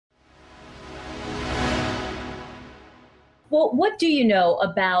Well, what do you know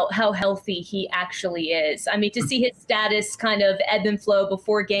about how healthy he actually is? I mean, to see his status kind of ebb and flow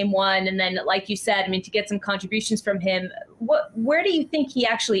before game one, and then, like you said, I mean, to get some contributions from him, where do you think he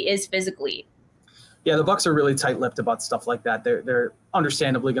actually is physically? Yeah, the Bucks are really tight-lipped about stuff like that. They're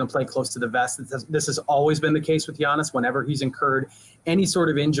understandably going to play close to the vest. This has always been the case with Giannis. Whenever he's incurred any sort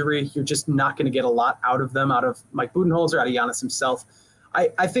of injury, you're just not going to get a lot out of them, out of Mike Budenholzer, out of Giannis himself.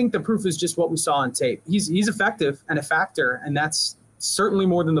 I think the proof is just what we saw on tape. He's effective and a factor, and that's certainly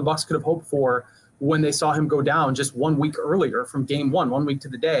more than the Bucks could have hoped for when they saw him go down just 1 week earlier from game one week to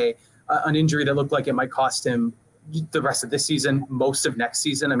the day, an injury that looked like it might cost him the rest of this season, most of next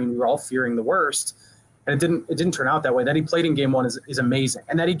season. I mean, we were all fearing the worst, and it didn't turn out that way. That he played in game one is amazing,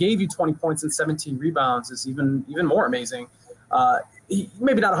 and that he gave you 20 points and 17 rebounds is even more amazing.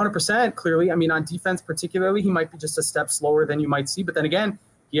 Maybe not 100%, clearly. I mean, on defense particularly, he might be just a step slower than you might see. But then again,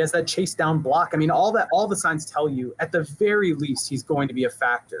 he has that chase down block. I mean, all the signs tell you, at the very least, he's going to be a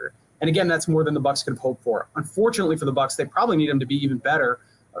factor. And again, that's more than the Bucks could have hoped for. Unfortunately for the Bucks, they probably need him to be even better,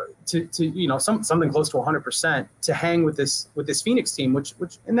 something close to 100% to hang with this Phoenix team, which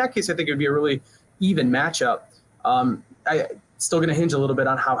in that case, I think it would be a really even matchup. Still going to hinge a little bit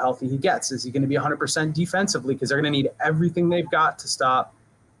on how healthy he gets. Is he going to be 100% defensively? Because they're going to need everything they've got to stop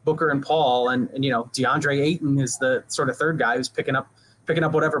Booker and Paul. And DeAndre Ayton is the sort of third guy who's picking up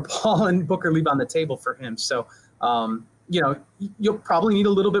whatever Paul and Booker leave on the table for him. So, you'll probably need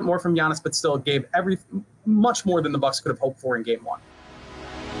a little bit more from Giannis, but still gave much more than the Bucks could have hoped for in game one.